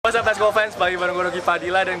What's up Basketball fans, bagi bareng gue Maykel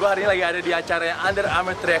Fidell dan gue hari ini lagi ada di acara yang Under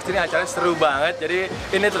Armour 3X3. Ini acaranya seru banget. Jadi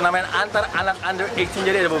ini turnamen antar anak Under 18.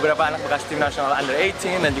 Jadi ada beberapa anak bekas tim nasional Under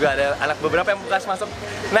 18 dan juga ada anak beberapa yang bekas masuk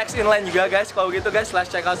next in line juga guys. Kalau gitu guys,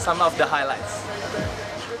 let's check out some of the highlights.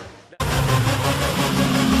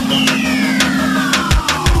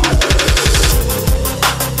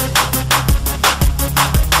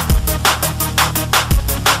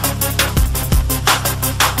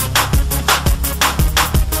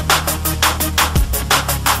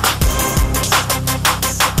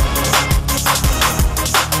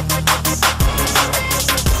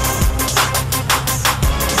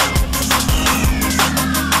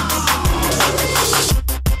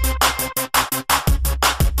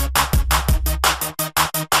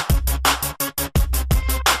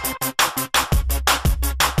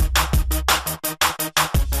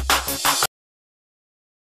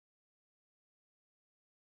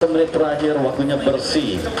 Menit terakhir waktunya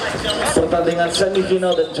bersih. Pertandingan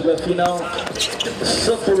semifinal dan juga final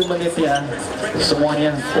 10 menitnya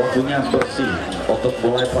semuanya waktunya bersih untuk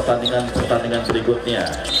mulai pertandingan berikutnya.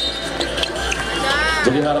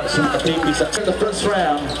 Jadi harap semua tim bisa in the first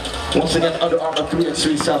round once again Under Armour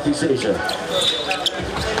 3X3 Southeast Asia.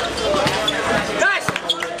 Guys,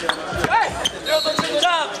 hey,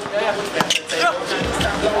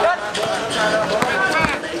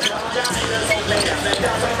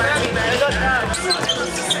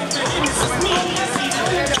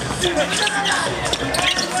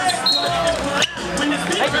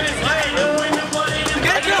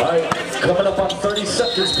 Alright, coming up on 30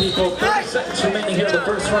 seconds, people. 30 seconds remaining here in the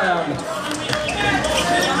first round.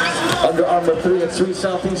 Under Armour 3X3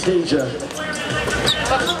 Southeast Asia.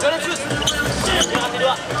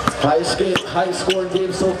 High scoring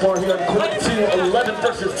game so far here on court 2, 11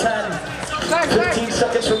 versus 10. 15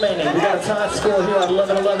 seconds remaining. We got a tie score here on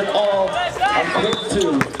 11-11 all on court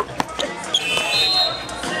 2.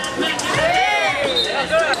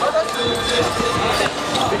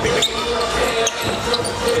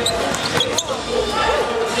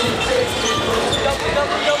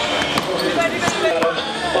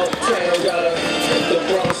 Uptown got her, the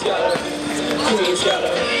Bronx got her, Queens got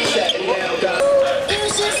her, Staten Island got her.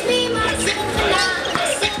 It's just me, myself, and I.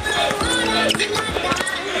 I wanna be my guy.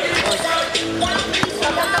 'Cause I think I'll be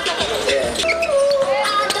fine.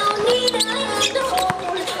 I don't need a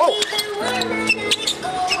hold. Even when the night's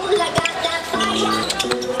cold, I got that fire.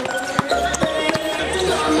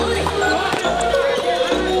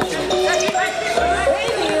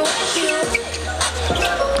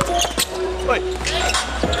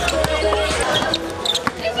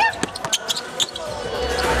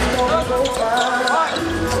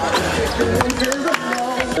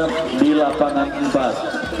 Di lapangan 4.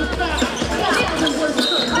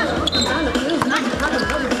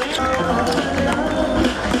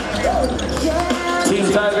 Team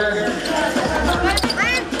Tiger.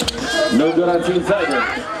 No good on Team Tiger.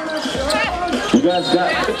 You guys got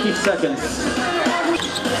 50 seconds.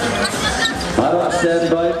 Para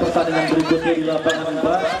standby pertandingan berikutnya di lapangan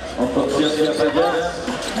 4 untuk siap-siap saja.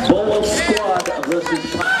 Bowl Squad versus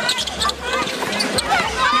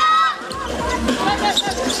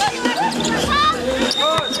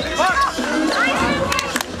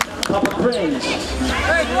Papa Cringe.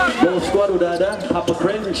 Bowl Squad udah ada. Papa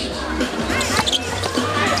Cringe.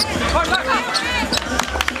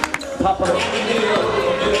 Papa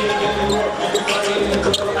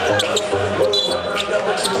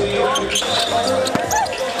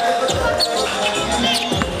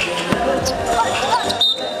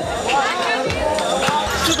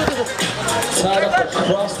tied up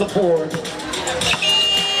across the board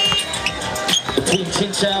between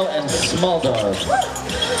Chinchao and Small Dog.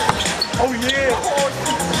 oh yeah.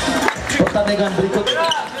 Pertandingan berikutnya.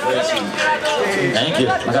 Thank you,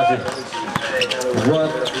 makasih.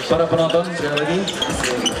 Buat para penonton sekali lagi.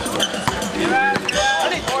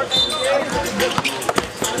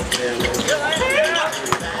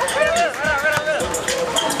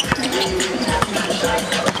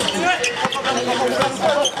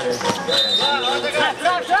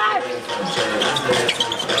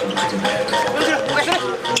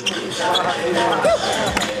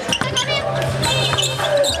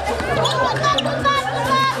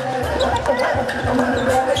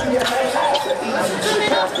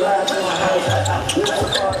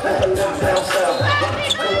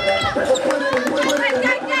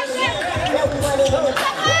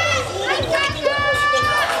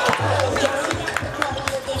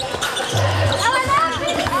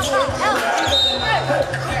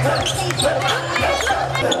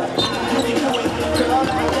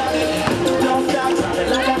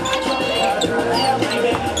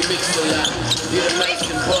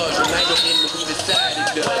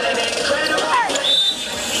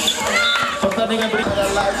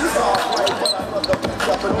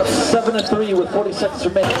 7-3 with 40 seconds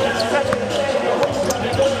remaining.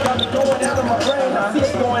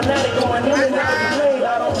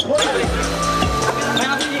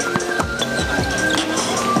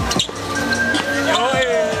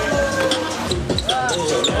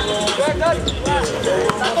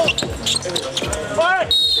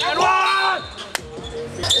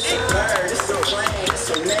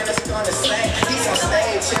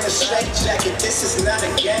 In a straight jacket, this is not a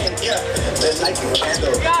game, yeah. Let's light the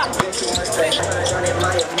candle. Been too much pain. Running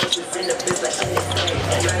my emotions in the biz like I'm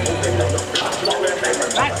and I'm moving on the block.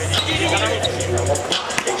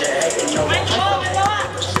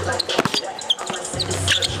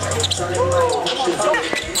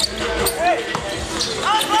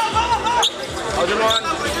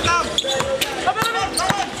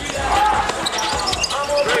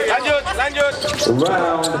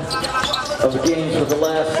 Round of the games for the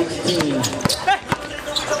last 16.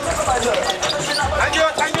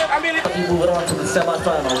 We move on to the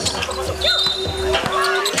semifinals.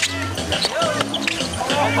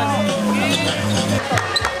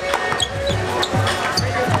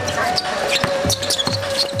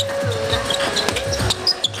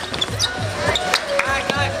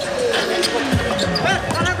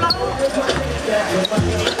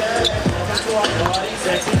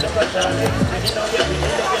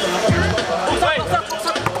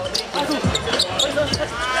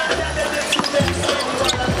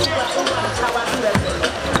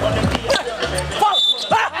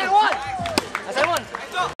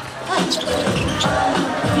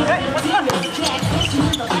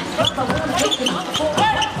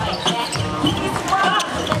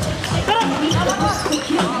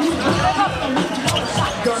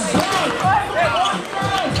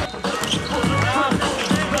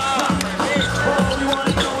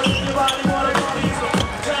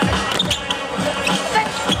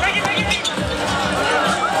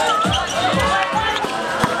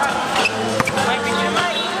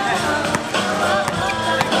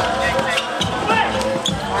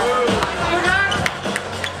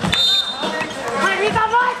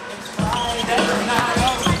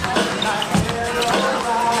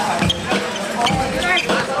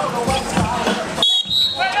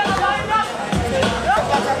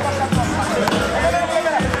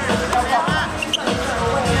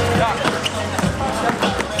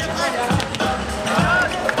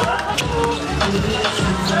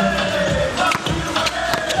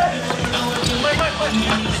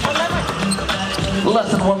 Less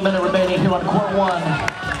than 1 minute remaining here on court one.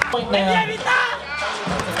 Point now.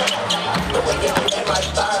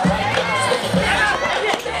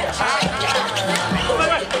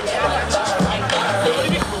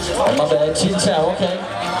 Oh, my bad, Chin Chow, okay.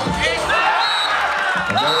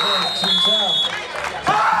 And there it is, Chin Chow.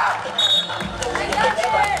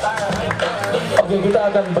 Oke, kita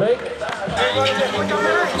akan break.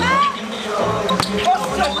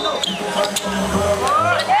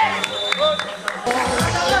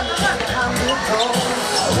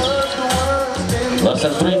 Less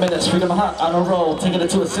than 3 minutes, Freedom Hot on a roll, taking it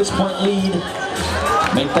to a 6-point lead.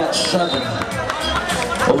 Make that 7.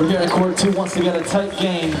 Over here in court 2, once again a tight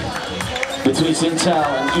game between Xin Chao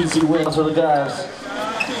and Easy wins for the guys.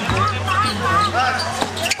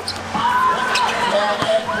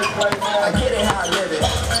 I get it how I live it.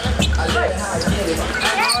 I live it how I get it.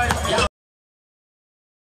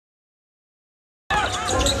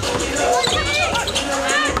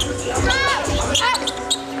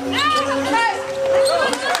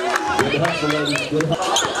 Good hustle, ladies. Good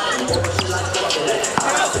hustle.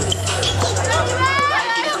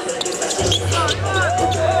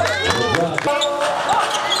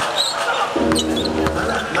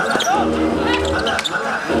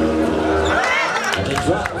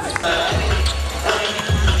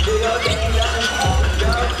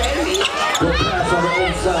 Good pass on the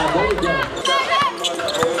inside. There we go.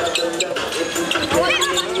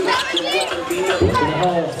 Into the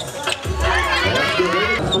hole. That's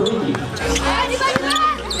good. 3.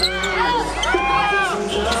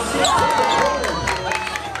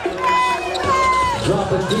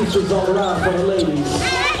 Dropping deuces all around for the ladies.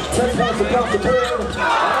 10 points across the board.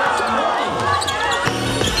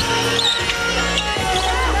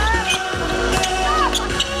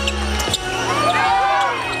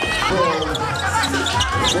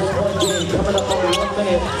 Four-point game coming up under 1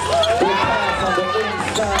 minute. Big pass on the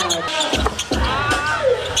inside.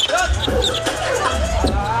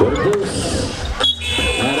 Reduce.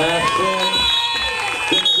 And that's it.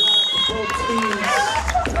 Good job to both teams.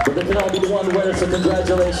 But they can all be the one winner, so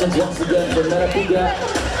congratulations once again for Metapuga.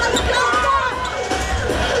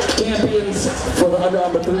 champions for the Under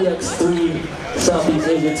Armour 3X3 Southeast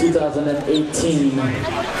Asia 2018. My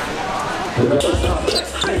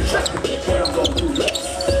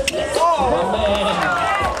man,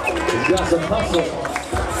 he's got some hustle.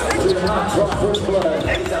 Pretty hot, drop first blood.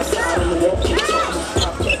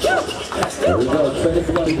 There we go, training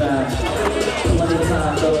for money down. Plenty of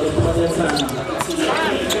time, though, plenty of time.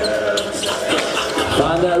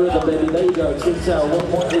 Find that rhythm, baby. There you go. Tricia Aoijs,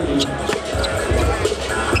 1 point lead.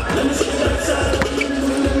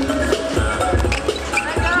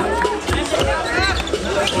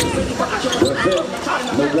 Perfect.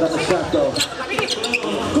 No good on the shot, though.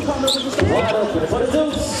 Wide open for the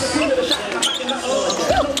deuce.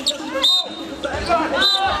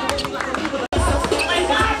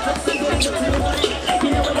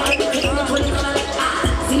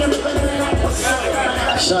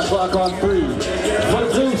 Shot clock on 3. For the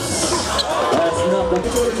deuce. That's nothing.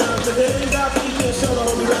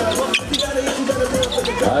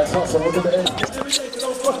 Nice hustle. Look at the end.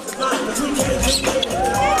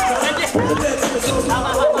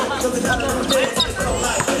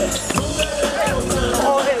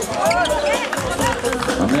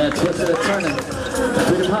 My man twisted and turning.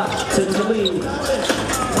 Pretty hot. Taking the lead.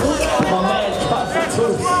 My man pops the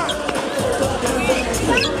two.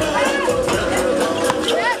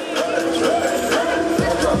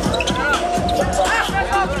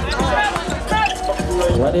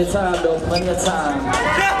 Plenty of time though, plenty of time.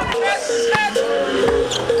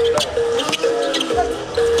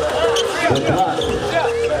 Good block.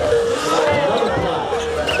 Another block.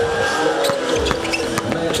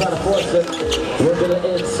 Man trying to force it. We're to the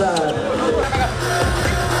inside.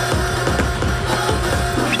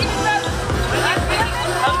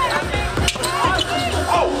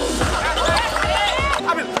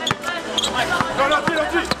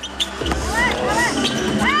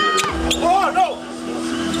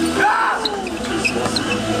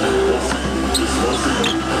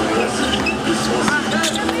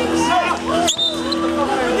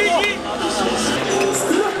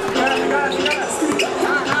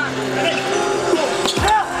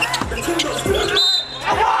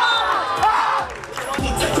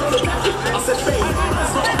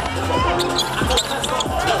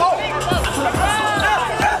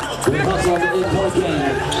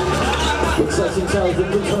 Tells the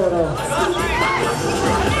new total.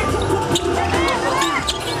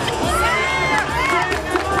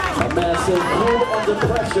 A massive cool under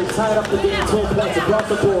pressure, tied up the game, 12 points across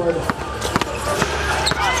the board.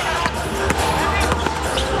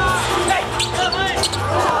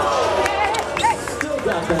 Still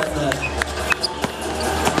got that net.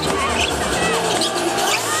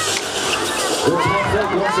 Good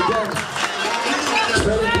contact once again.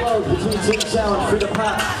 Trailing blows between Tricia and Freedom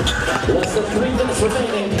Hot. Less than 3 minutes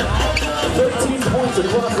remaining. 13 points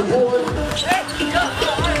across the board.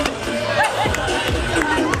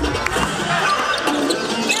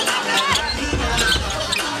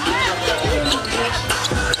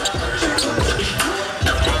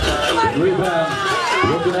 Rebound.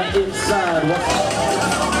 Looking at inside.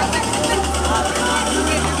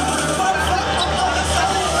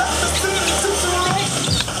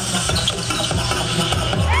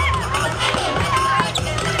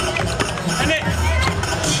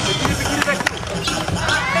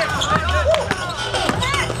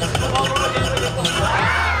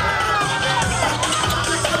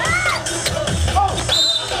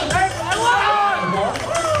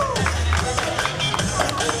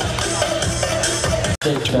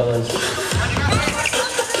 Fellas.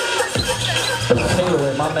 The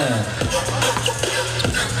fadeaway, my man.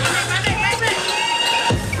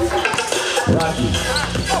 Rocky.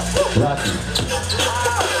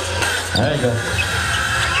 There you go.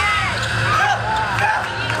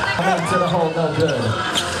 Come into the hole, no good.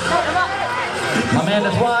 My man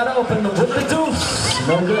is wide open with the deuce.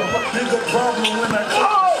 No good.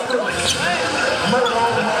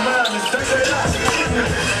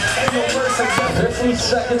 50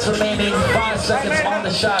 seconds remaining, 5 seconds on the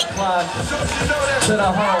shot clock. To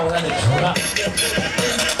the hole, and it's dropped.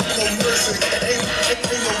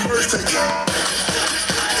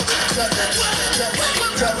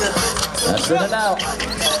 That's in and out.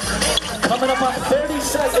 Coming up on 30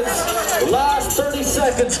 seconds. Last 30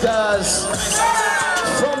 seconds, guys.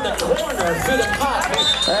 From the corner, Freedom Hot.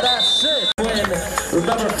 And that's it. Win.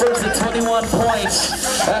 Remember, first at 21 points.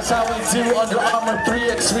 That's how we do Under Armour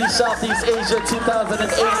 3X3 Southeast Asia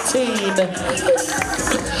 2018.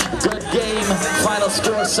 Good game. Final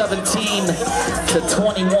score 17-21.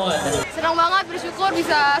 Senang banget, bersyukur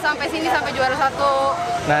bisa sampai sini, sampai juara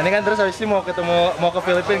 1. Nah ini kan terus habis ini mau ke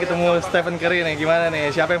Filipina ketemu Stephen Curry nih, gimana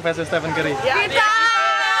nih? Siapa yang fans Stephen Curry? Kita!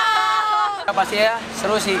 Pasti ya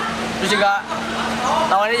seru sih. Terus juga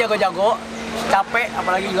lawannya jago-jago, capek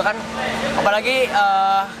apalagi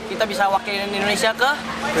kita bisa wakilin Indonesia ke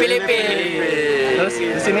Filipina. Terus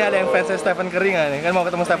di sini ada yang fansnya Stephen Curry nggak nih? Kan mau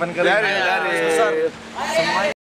ketemu Stephen Curry. Dari.